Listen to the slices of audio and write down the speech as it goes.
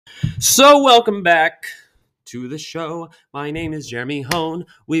So, welcome back to the show. My name is Jeremy Hone.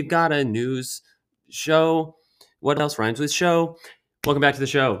 We've got a news show. What else rhymes with show? Welcome back to the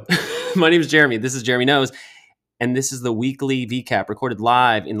show. My name is Jeremy. This is Jeremy Knows, and this is the weekly VCAP recorded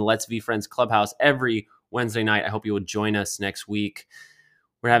live in the Let's V Friends Clubhouse every Wednesday night. I hope you will join us next week.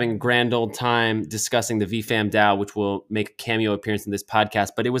 We're having a grand old time discussing the VFam DAO, which will make a cameo appearance in this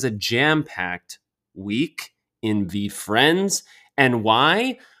podcast. But it was a jam-packed week in VFriends. And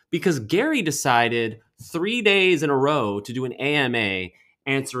why? Because Gary decided 3 days in a row to do an AMA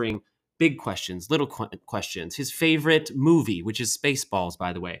answering big questions, little questions, his favorite movie, which is Spaceballs,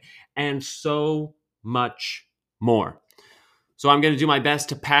 by the way, and so much more. So I'm going to do my best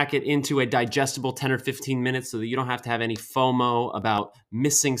to pack it into a digestible 10 or 15 minutes so that you don't have to have any FOMO about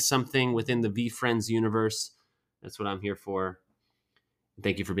missing something within the VFriends universe. That's what I'm here for.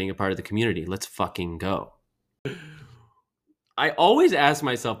 Thank you for being a part of the community. Let's fucking go. I always ask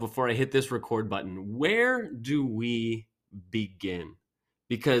myself before I hit this record button, where do we begin?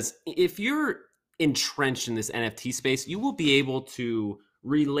 Because if you're entrenched in this NFT space, you will be able to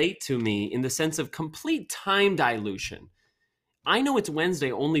relate to me in the sense of complete time dilution. I know it's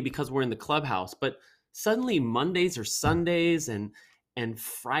Wednesday only because we're in the clubhouse, but suddenly Mondays are Sundays and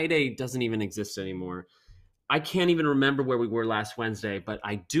Friday doesn't even exist anymore. I can't even remember where we were last Wednesday, but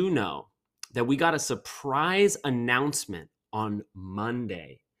I do know that we got a surprise announcement on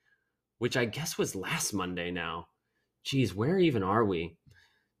Monday, which I guess was last Monday now. Geez, where even are we?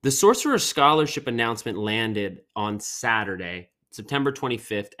 The Sorcerer Scholarship announcement landed on Saturday, September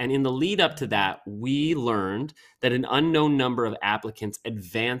 25th, and in the lead up to that, we learned that an unknown number of applicants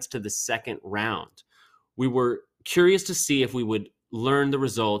advanced to the second round. We were curious to see if we would learn the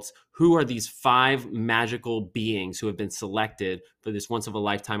results. Who are these 5 magical beings who have been selected for this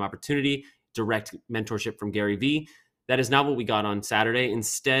once-of-a-lifetime opportunity, direct mentorship from Gary Vee? That is not what we got on Saturday.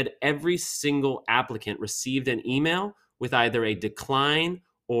 Instead, every single applicant received an email with either a decline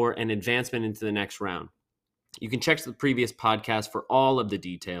or an advancement into the next round. You can check the previous podcast for all of the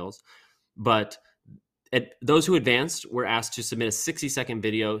details, but those who advanced were asked to submit a 60-second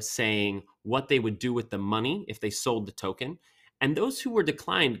video saying what they would do with the money if they sold the token. And those who were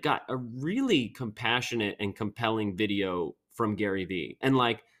declined got a really compassionate and compelling video from Gary Vee. And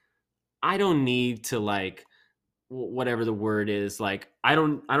I don't need to whatever the word is, I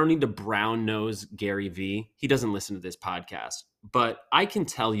don't need to brown nose Gary Vee. He doesn't listen to this podcast, but I can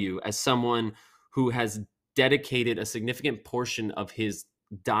tell you, as someone who has dedicated a significant portion of his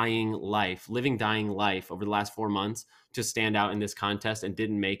dying life over the last 4 months to stand out in this contest and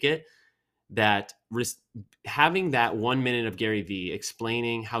didn't make it, that having that 1 minute of Gary Vee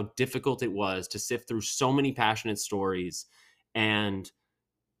explaining how difficult it was to sift through so many passionate stories, and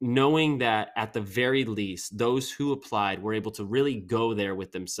knowing that at the very least, those who applied were able to really go there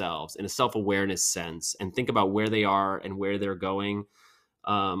with themselves in a self-awareness sense and think about where they are and where they're going.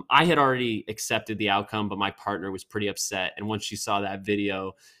 I had already accepted the outcome, but my partner was pretty upset. And once she saw that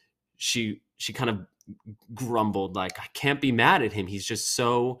video, she kind of grumbled, I can't be mad at him. He's just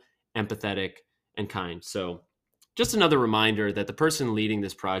so empathetic and kind. So just another reminder that the person leading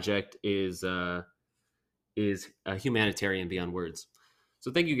this project is a humanitarian beyond words. So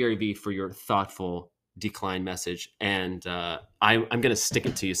thank you, Gary Vee, for your thoughtful decline message. And I'm going to stick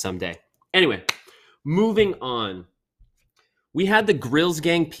it to you someday. Anyway, moving on. We had the Grills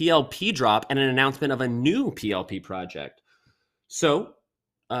Gang PLP drop and an announcement of a new PLP project. So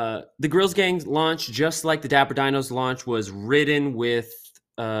the Grills Gang launch, just like the Dapper Dinos launch, was ridden with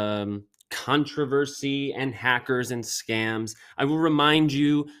controversy and hackers and scams. I will remind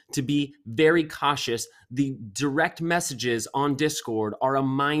you to be very cautious. The direct messages on Discord are a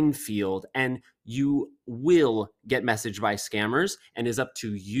minefield, and you will get messaged by scammers, and it is up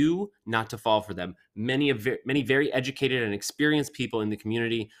to you not to fall for them. Many very educated and experienced people in the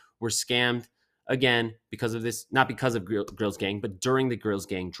community were scammed again because of this, not because of Grills Gang, but during the Grills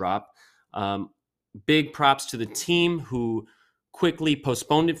Gang drop. Big props to the team who quickly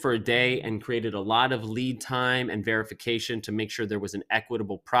postponed it for a day and created a lot of lead time and verification to make sure there was an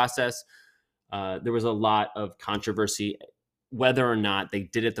equitable process. There was a lot of controversy whether or not they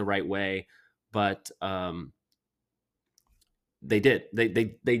did it the right way, but they did.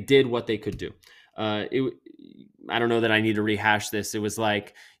 They did what they could do. I don't know that I need to rehash this. It was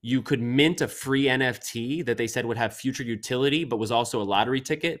like you could mint a free NFT that they said would have future utility, but was also a lottery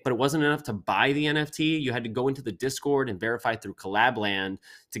ticket, but it wasn't enough to buy the NFT. You had to go into the Discord and verify through Collabland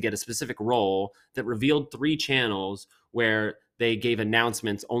to get a specific role that revealed 3 channels where they gave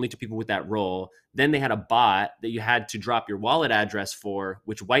announcements only to people with that role. Then they had a bot that you had to drop your wallet address for,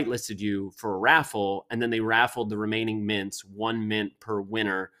 which whitelisted you for a raffle. And then they raffled the remaining mints, 1 mint per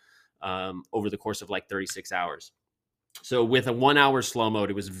winner. over the course of like 36 hours. So with a 1 hour slow mode,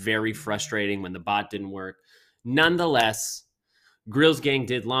 it was very frustrating when the bot didn't work. Nonetheless, Grills Gang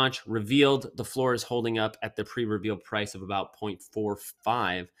did launch, revealed the floor is holding up at the pre-reveal price of about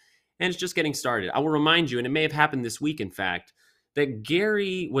 0.45, and it's just getting started. I will remind you, and it may have happened this week, in fact, that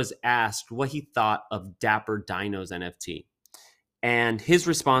Gary was asked what he thought of Dapper Dino's NFT. And his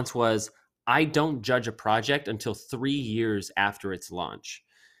response was, I don't judge a project until 3 years after its launch.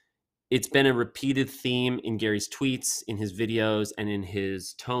 It's been a repeated theme in Gary's tweets, in his videos, and in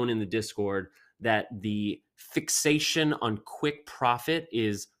his tone in the Discord that the fixation on quick profit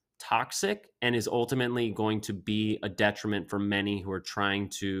is toxic and is ultimately going to be a detriment for many who are trying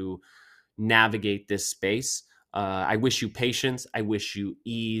to navigate this space. I wish you patience, I wish you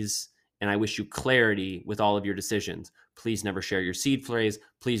ease, and I wish you clarity with all of your decisions. Please never share your seed phrase.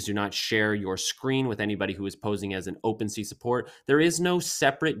 Please do not share your screen with anybody who is posing as an OpenSea support. There is no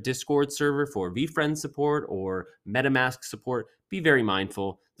separate Discord server for VFriends support or MetaMask support. Be very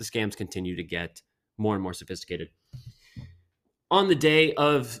mindful. The scams continue to get more and more sophisticated. On the day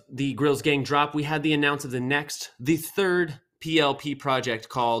of the Grills Gang drop, we had the announcement of the third PLP project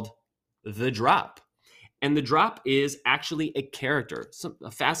called The Drop. And The Drop is actually a character.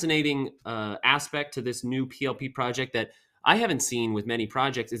 A fascinating aspect to this new PLP project that I haven't seen with many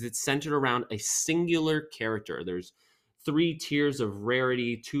projects is it's centered around a singular character. There's 3 tiers of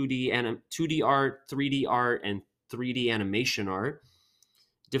rarity: 2D art, 3D art, and 3D animation art.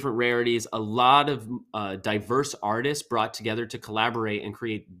 Different rarities, a lot of diverse artists brought together to collaborate and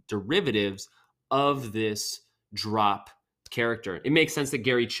create derivatives of this drop character. It makes sense that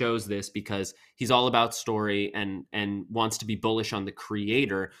Gary chose this because he's all about story and wants to be bullish on the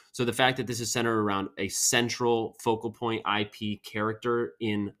creator. So the fact that this is centered around a central focal point IP character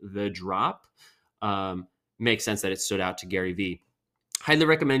in The Drop makes sense that it stood out to Gary V. Highly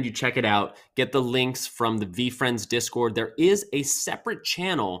recommend you check it out. Get the links from the VFriends Discord. There is a separate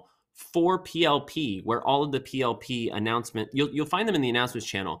channel for PLP where all of the PLP announcement, you'll find them in the announcements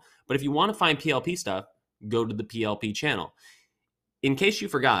channel. But if you want to find PLP stuff, go to the PLP channel. In case you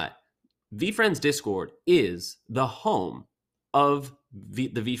forgot, VFriends Discord is the home of the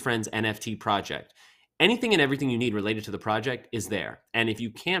VFriends NFT project. Anything and everything you need related to the project is there. And if you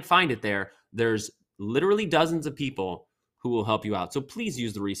can't find it there, there's literally dozens of people who will help you out. So please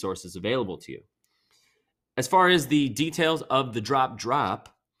use the resources available to you. As far as the details of the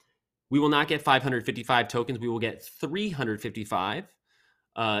drop, we will not get 555 tokens. We will get 355.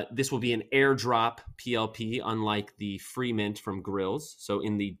 This will be an airdrop PLP, unlike the free mint from Grills, so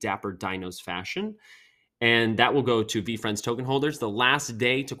in the Dapper Dinos fashion. And that will go to VFriends token holders. The last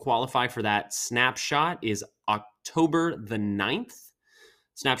day to qualify for that snapshot is October the 9th.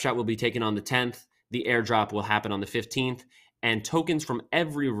 Snapshot will be taken on the 10th. The airdrop will happen on the 15th. And tokens from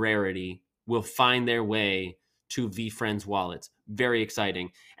every rarity will find their way to VFriends wallets. Very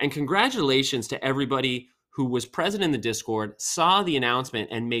exciting. And congratulations to everybody who was present in the Discord, saw the announcement,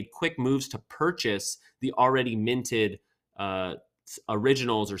 and made quick moves to purchase the already minted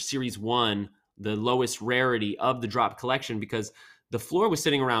originals or Series 1, the lowest rarity of the drop collection, because the floor was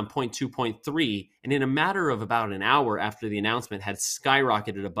sitting around 0.2, 0.3, and in a matter of about an hour after the announcement had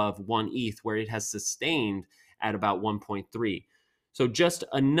skyrocketed above 1 ETH, where it has sustained at about 1.3. So just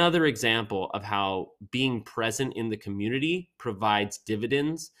another example of how being present in the community provides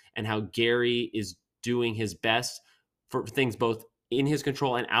dividends, and how Gary is doing his best for things both in his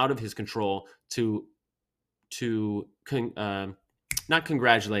control and out of his control to not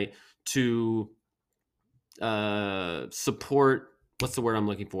congratulate, to support. What's the word I'm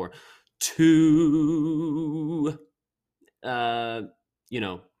looking for? To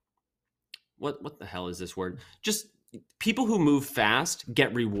what the hell is this word? Just people who move fast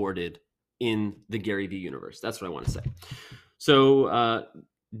get rewarded in the Gary V universe. That's what I want to say. So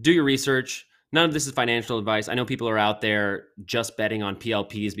do your research. None of this is financial advice. I know people are out there just betting on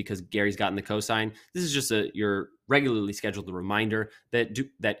PLPs because Gary's gotten the cosign. This is just your regularly scheduled reminder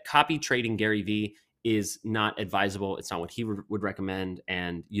that copy trading Gary V is not advisable. It's not what he would recommend.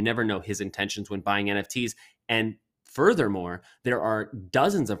 And you never know his intentions when buying NFTs. And furthermore, there are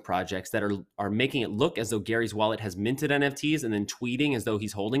dozens of projects that are making it look as though Gary's wallet has minted NFTs and then tweeting as though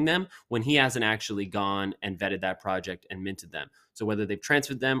he's holding them when he hasn't actually gone and vetted that project and minted them. So whether they've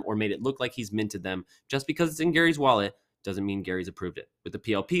transferred them or made it look like he's minted them, just because it's in Gary's wallet doesn't mean Gary's approved it. With the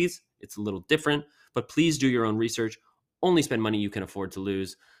PLPs, it's a little different, but please do your own research. Only spend money you can afford to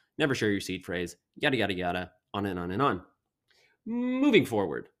lose. Never share your seed phrase, yada, yada, yada, on and on and on. Moving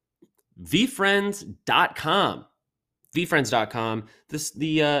forward, VFriends.com. VFriends.com,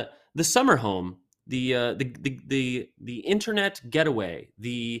 the summer home, the internet getaway,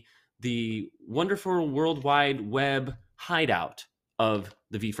 the the wonderful worldwide web hideout of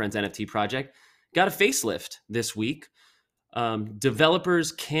the VeeFriends NFT project, got a facelift this week.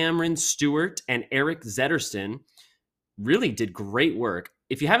 Developers Cameron Stewart and Eric Zetterson really did great work.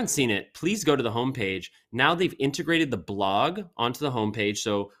 If you haven't seen it, please go to the homepage. Now they've integrated the blog onto the homepage,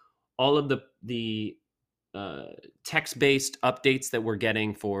 so all of the text-based updates that we're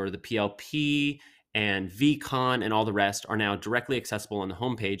getting for the PLP and VCon and all the rest are now directly accessible on the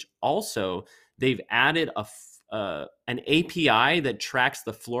homepage. Also, they've added an API that tracks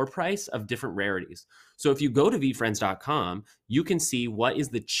the floor price of different rarities. So if you go to VeeFriends.com, you can see what is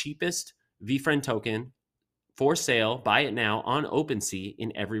the cheapest VeeFriend token for sale, buy it now on OpenSea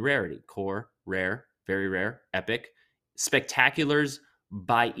in every rarity: core, rare, very rare, epic, spectaculars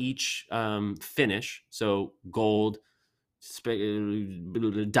by each finish. So gold,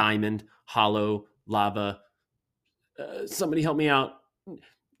 diamond, hollow, lava. Somebody help me out.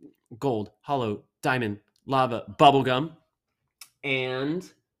 Gold, hollow, diamond, lava, bubblegum. And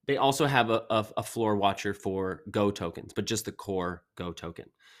they also have a floor watcher for Go tokens, but just the core Go token.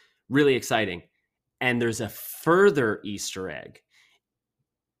 Really exciting. And there's a further Easter egg.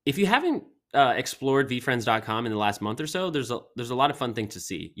 If you haven't explored VeeFriends.com in the last month or so, there's a lot of fun things to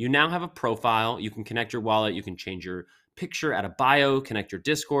see. You now have a profile. You can connect your wallet. You can change your picture, add a bio, connect your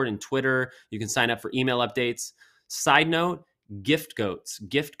Discord and Twitter. You can sign up for email updates. Side note, gift goats.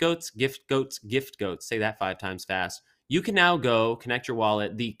 Say that 5 times fast. You can now go connect your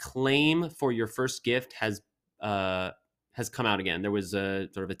wallet. The claim for your first gift has come out again. There was a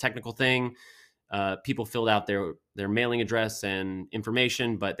sort of a technical thing. People filled out their mailing address and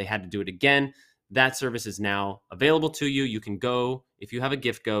information, but they had to do it again. That service is now available to you. You can go, if you have a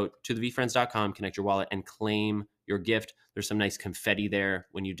gift goat, to the VeeFriends.com, connect your wallet, and claim your gift. There's some nice confetti there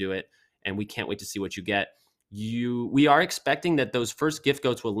when you do it, and we can't wait to see what you get. We are expecting that those first gift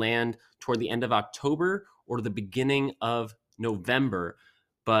goats will land toward the end of October or the beginning of November.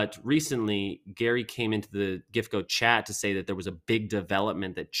 But recently, Gary came into the GiftGoat chat to say that there was a big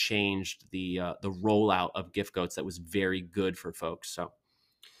development that changed the rollout of gift goats that was very good for folks. So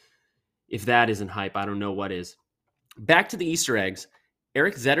if that isn't hype, I don't know what is. Back to the Easter eggs.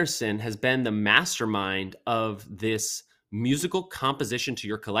 Eric Zetterson has been the mastermind of this musical composition to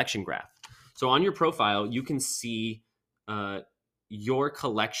your collection graph. So on your profile, you can see your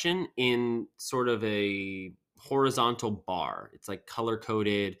collection in sort of a horizontal bar. It's like color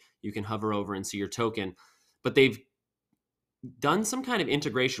coded. You can hover over and see your token. But they've done some kind of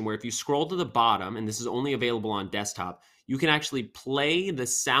integration where if you scroll to the bottom, and this is only available on desktop, you can actually play the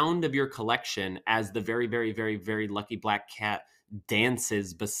sound of your collection as the very, very, very, very lucky black cat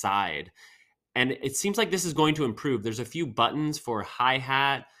dances beside. And it seems like this is going to improve. There's a few buttons for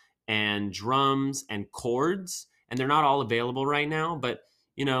hi-hat and drums and chords, and they're not all available right now, but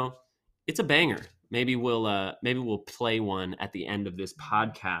you know, it's a banger. Maybe we'll play one at the end of this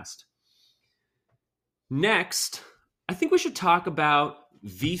podcast. Next, I think we should talk about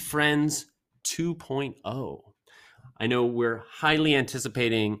VeeFriends 2.0. I know we're highly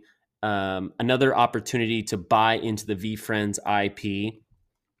anticipating another opportunity to buy into the VeeFriends IP.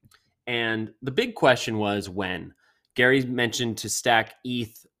 And the big question was when. Gary mentioned to stack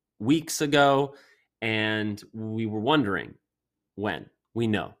ETH weeks ago, and we were wondering when. We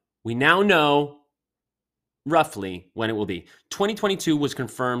now know roughly when it will be. 2022 was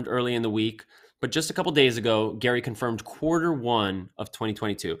confirmed early in the week, but just a couple days ago, Gary confirmed Q1 of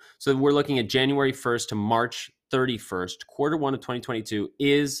 2022. So we're looking at January 1st to March 31st. Q1 of 2022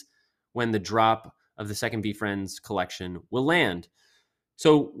 is when the drop of the second VeeFriends collection will land.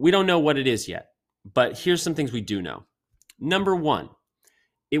 So we don't know what it is yet, but here's some things we do know. Number one,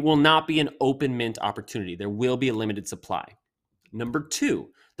 it will not be an open mint opportunity. There will be a limited supply. Number two,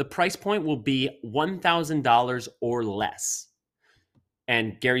 the price point will be $1,000 or less.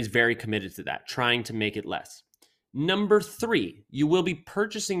 And Gary's very committed to that, trying to make it less. Number three, you will be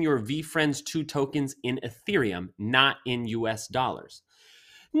purchasing your VeeFriends 2 tokens in Ethereum, not in US dollars.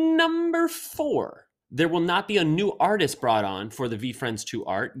 Number four, there will not be a new artist brought on for the VeeFriends 2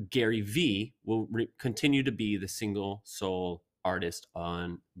 art. Gary V will continue to be the single sole artist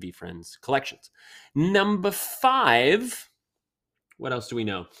on VeeFriends collections. Number five, what else do we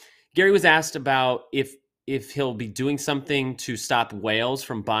know? Gary was asked about if he'll be doing something to stop whales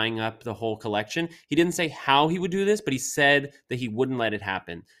from buying up the whole collection. He didn't say how he would do this, but he said that he wouldn't let it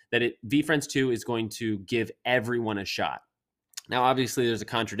happen, that VeeFriends 2 is going to give everyone a shot. Now, obviously, there's a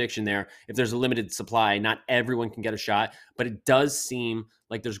contradiction there. If there's a limited supply, not everyone can get a shot, but it does seem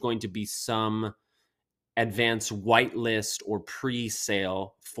like there's going to be some advanced whitelist or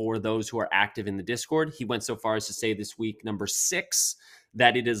pre-sale for those who are active in the Discord. He went so far as to say this week, number 6,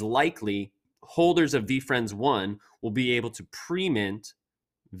 that it is likely holders of VFriends 1 will be able to pre-mint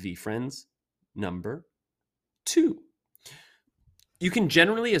VFriends number 2. You can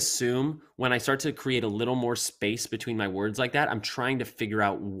generally assume when I start to create a little more space between my words like that, I'm trying to figure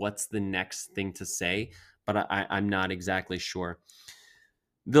out what's the next thing to say, but I'm not exactly sure.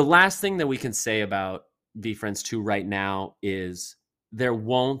 The last thing that we can say about VFriends 2 right now is there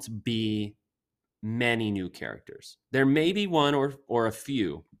won't be many new characters. There may be one or a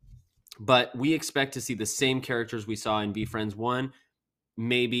few, but we expect to see the same characters we saw in VFriends 1,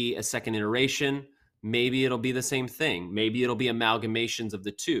 maybe a second iteration. Maybe it'll be the same thing. Maybe it'll be amalgamations of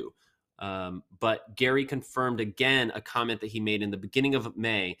the two. But Gary confirmed again a comment that he made in the beginning of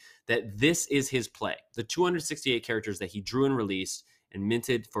May that this is his play. The 268 characters that he drew and released and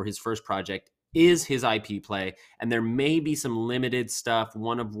minted for his first project is his IP play. And there may be some limited stuff,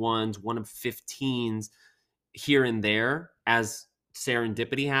 one of ones, one of 15s here and there as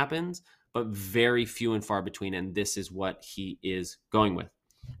serendipity happens, but very few and far between. And this is what he is going with.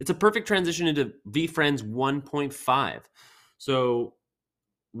 It's a perfect transition into VFriends 1.5. So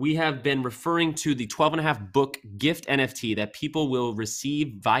we have been referring to the 12.5 book gift NFT that people will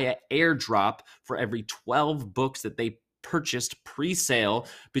receive via airdrop for every 12 books that they purchased pre-sale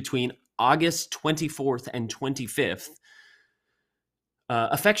between August 24th and 25th,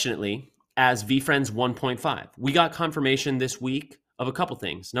 affectionately as VFriends 1.5. We got confirmation this week of a couple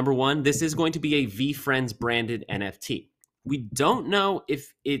things. Number one, this is going to be a VFriends branded NFT. We don't know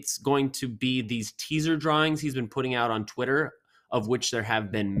if it's going to be these teaser drawings he's been putting out on Twitter, of which there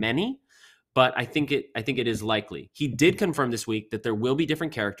have been many, but I think it is likely. He did confirm this week that there will be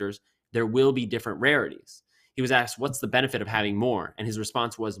different characters, there will be different rarities. He was asked, what's the benefit of having more? And his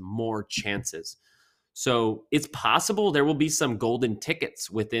response was more chances. So it's possible there will be some golden tickets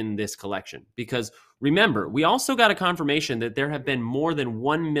within this collection because remember, we also got a confirmation that there have been more than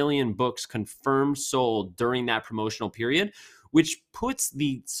 1 million books confirmed sold during that promotional period, which puts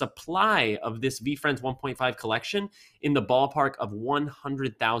the supply of this VFriends 1.5 collection in the ballpark of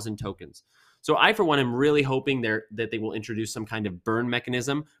 100,000 tokens. So I, for one, am really hoping that they will introduce some kind of burn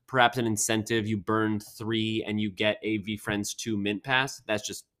mechanism, perhaps an incentive. You burn 3 and you get a VFriends 2 mint pass. That's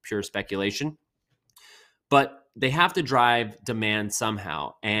just pure speculation. But they have to drive demand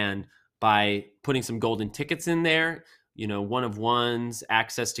somehow. And by putting some golden tickets in there, one of ones,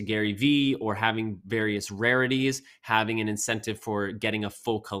 access to Gary V, or having various rarities, having an incentive for getting a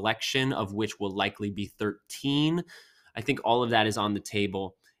full collection, of which will likely be 13. I think all of that is on the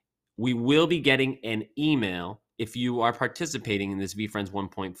table. We will be getting an email. If you are participating in this VFriends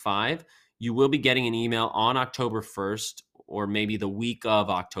 1.5, you will be getting an email on October 1st, or maybe the week of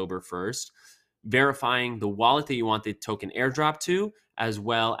October 1st, verifying the wallet that you want the token airdrop to, as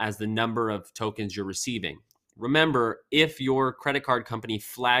well as the number of tokens you're receiving. Remember, if your credit card company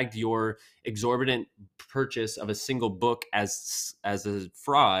flagged your exorbitant purchase of a single book as a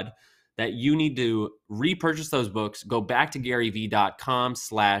fraud, that you need to repurchase those books, go back to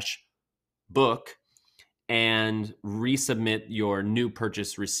garyv.com/book and resubmit your new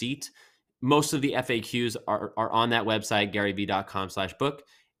purchase receipt. Most of the FAQs are on that website, garyv.com/book.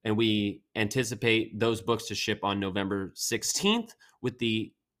 And we anticipate those books to ship on November 16th, with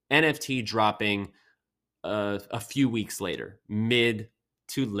the NFT dropping a few weeks later, mid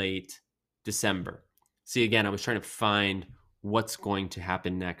to late December. See, again, I was trying to find what's going to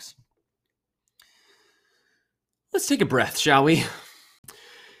happen next. Let's take a breath, shall we?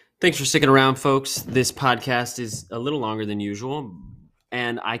 Thanks for sticking around, folks. This podcast is a little longer than usual,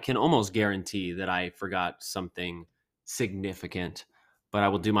 and I can almost guarantee that I forgot something significant, but I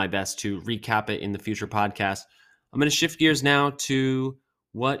will do my best to recap it in the future podcast. I'm going to shift gears now to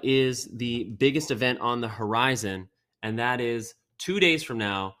what is the biggest event on the horizon, and that is 2 days from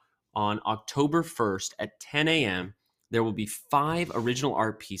now on October 1st at 10 a.m., there will be 5 original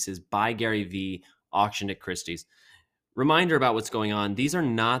art pieces by Gary V auctioned at Christie's. Reminder about what's going on. These are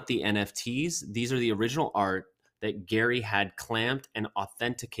not the NFTs. These are the original art that Gary had clamped and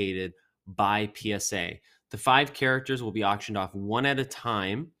authenticated by PSA. The 5 characters will be auctioned off one at a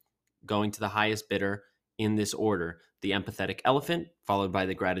time, going to the highest bidder in this order: the empathetic elephant, followed by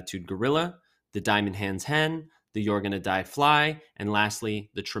the gratitude gorilla, the diamond hands hen, the you're gonna die fly, and lastly,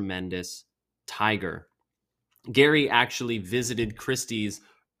 the tremendous tiger. Gary actually visited Christie's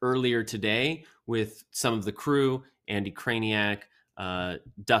earlier today with some of the crew, Andy Craniac,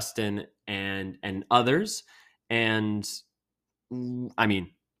 Dustin, and others. And I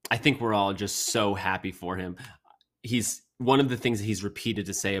mean, I think we're all just so happy for him. He's one of the things that he's repeated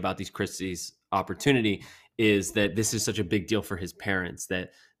to say about these Christie's opportunity is that this is such a big deal for his parents,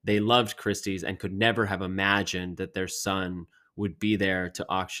 that they loved Christie's and could never have imagined that their son would be there to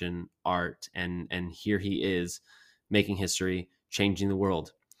auction art, and here he is making history, changing the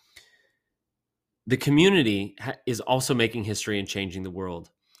world. The community is also making history and changing the world.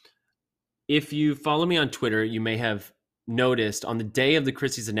 If you follow me on Twitter, you may have noticed on the day of the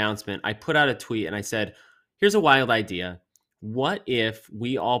Christie's announcement, I put out a tweet and I said, here's a wild idea. What if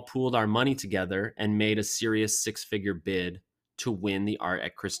we all pooled our money together and made a serious 6-figure bid to win the art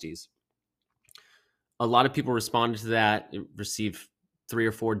at Christie's? A lot of people responded to that. It received 3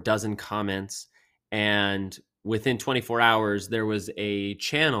 or 4 dozen comments. And within 24 hours, there was a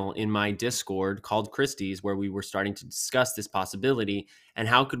channel in my Discord called Christie's where we were starting to discuss this possibility and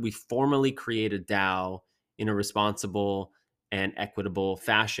how could we formally create a DAO in a responsible and equitable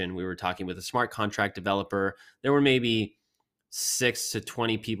fashion. We were talking with a smart contract developer. There were maybe 6 to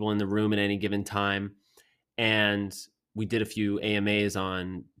 20 people in the room at any given time. And we did a few AMAs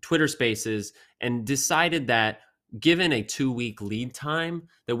on Twitter Spaces and decided that given a 2-week lead time,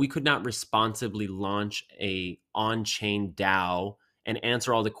 that we could not responsibly launch a on-chain DAO and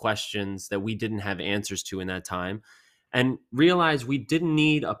answer all the questions that we didn't have answers to in that time, and realized we didn't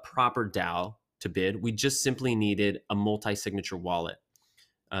need a proper DAO to bid. We just simply needed a multi-signature wallet.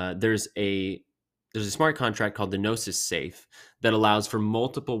 There's a smart contract called the Gnosis Safe that allows for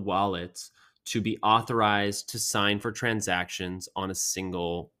multiple wallets to be authorized to sign for transactions on a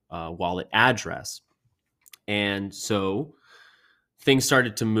single wallet address. And so things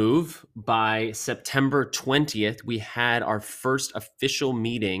started to move. By September 20th, we had our first official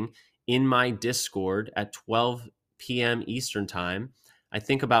meeting in my Discord at 12 p.m. Eastern time. I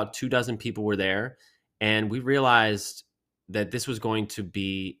think about 24 people were there, and we realized that this was going to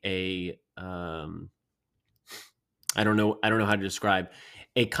be a I don't know how to describe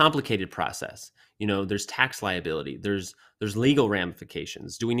a complicated process. There's tax liability, there's legal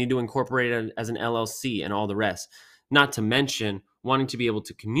ramifications. Do we need to incorporate it as an LLC and all the rest? Not to mention wanting to be able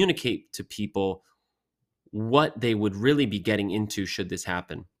to communicate to people what they would really be getting into should this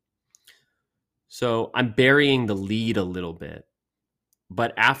happen. So I'm burying the lead a little bit.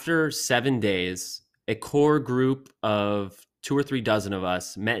 But after 7 days, a core group of 2 or 3 dozen of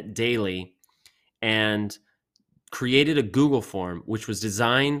us met daily and created a Google form, which was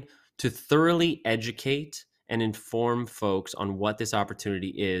designed to thoroughly educate and inform folks on what this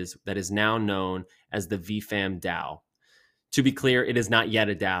opportunity is that is now known as the VFAM DAO. To be clear, it is not yet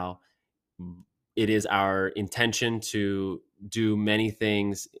a DAO. It is our intention to do many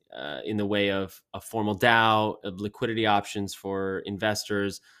things in the way of a formal DAO, of liquidity options for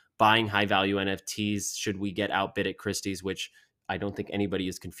investors, buying high-value NFTs should we get outbid at Christie's, which I don't think anybody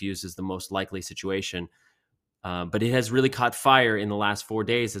is confused as the most likely situation. But it has really caught fire in the last 4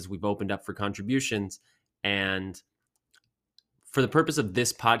 days as we've opened up for contributions. And for the purpose of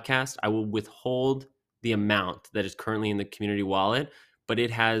this podcast, I will withhold the amount that is currently in the community wallet, but it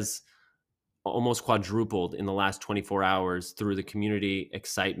has almost quadrupled in the last 24 hours through the community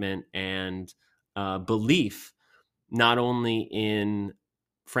excitement and belief, not only in,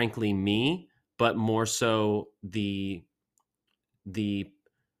 frankly, me, but more so the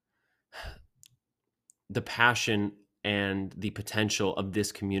passion and the potential of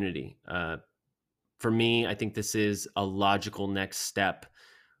this community. For me, I think this is a logical next step.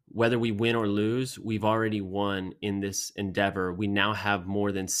 Whether we win or lose, we've already won in this endeavor. We now have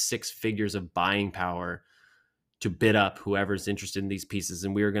more than 6 figures of buying power to bid up whoever's interested in these pieces.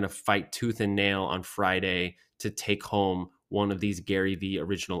 And we are going to fight tooth and nail on Friday to take home one of these Gary Vee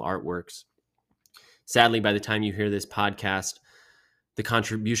original artworks. Sadly, by the time you hear this podcast, the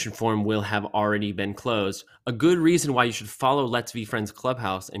contribution form will have already been closed. A good reason why you should follow Let's Be Friends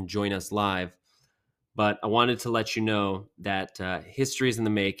Clubhouse and join us live. But I wanted to let you know that history is in the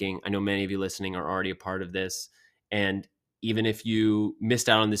making. I know many of you listening are already a part of this. And even if you missed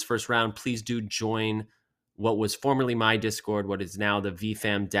out on this first round, please do join what was formerly my Discord, what is now the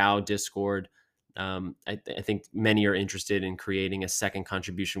VFAM DAO Discord. I think many are interested in creating a second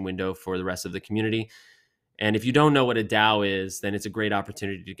contribution window for the rest of the community. And if you don't know what a DAO is, then it's a great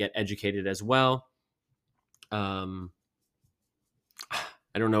opportunity to get educated as well.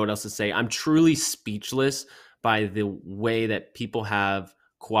 I don't know what else to say. I'm truly speechless by the way that people have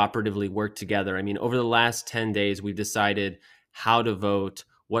cooperatively worked together. I mean, over the last 10 days, we've decided how to vote,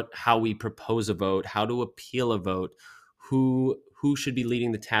 how we propose a vote, how to appeal a vote, who should be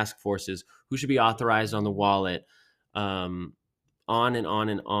leading the task forces, who should be authorized on the wallet, on and on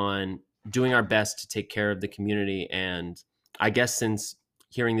and on, doing our best to take care of the community. And I guess since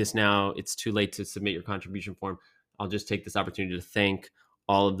hearing this now, it's too late to submit your contribution form. I'll just take this opportunity to thank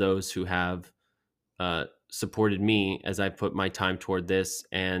all of those who have supported me as I put my time toward this,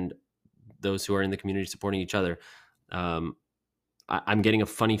 and those who are in the community supporting each other. I'm getting a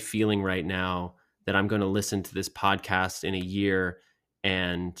funny feeling right now that I'm going to listen to this podcast in a year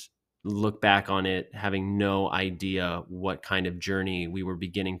and look back on it having no idea what kind of journey we were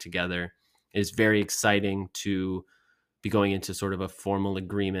beginning together. It's very exciting to be going into sort of a formal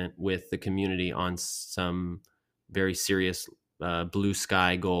agreement with the community on some very serious blue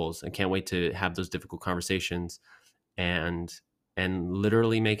sky goals. I can't wait to have those difficult conversations and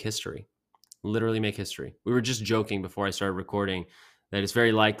literally make history. Literally make history. We were just joking before I started recording that it's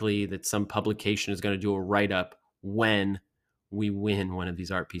very likely that some publication is going to do a write-up when we win one of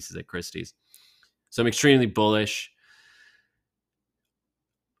these art pieces at Christie's. So I'm extremely bullish.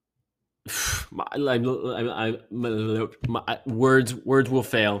 Words will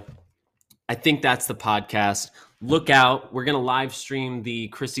fail. I think that's the podcast. Look out. We're going to live stream the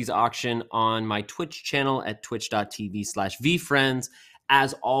Christie's auction on my Twitch channel at twitch.tv/vfriends.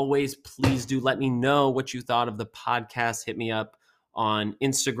 As always, please do let me know what you thought of the podcast. Hit me up on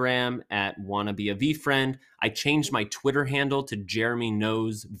Instagram at wannabeavfriend. I changed my Twitter handle to Jeremy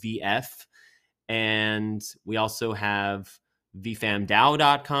Knows VF. And we also have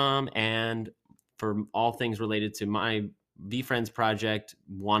vfamdao.com. And for all things related to my VFriends project,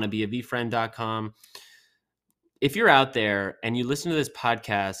 wannabeavfriend.com. If you're out there and you listen to this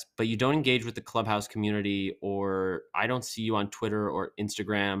podcast, but you don't engage with the Clubhouse community, or I don't see you on Twitter or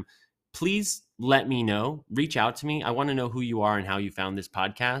Instagram, please let me know. Reach out to me. I want to know who you are and how you found this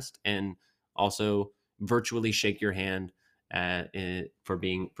podcast, and also virtually shake your hand for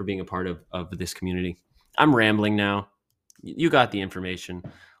being a part of this community. I'm rambling now. You got the information.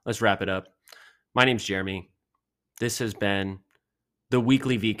 Let's wrap it up. My name's Jeremy. This has been the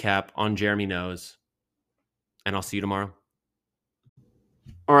weekly VCAP on Jeremy Knows, and I'll see you tomorrow.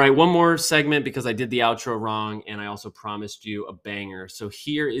 All right, one more segment because I did the outro wrong, and I also promised you a banger. So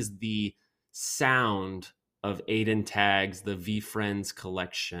here is the sound of Aiden Tags, the VFriends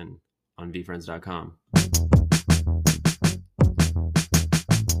collection on vfriends.com.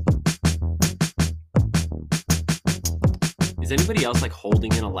 Is anybody else like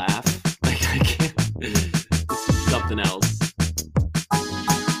holding in a laugh? Like I can't. This is something else.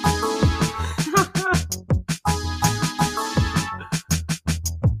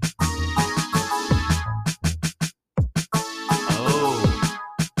 Oh,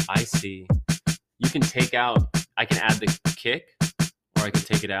 I see. You can take out. I can add the kick, or I can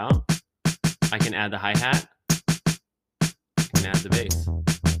take it out. I can add the hi-hat. I can add the bass.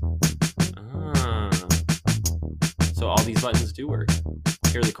 So all these buttons do work.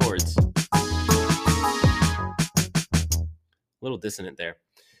 Here are the chords. A little dissonant there.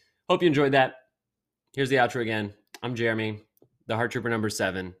 Hope you enjoyed that. Here's the outro again. I'm Jeremy, the Heart Trooper number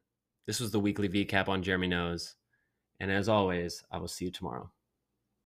 7. This was the weekly VCAP on Jeremy Knows. And as always, I will see you tomorrow.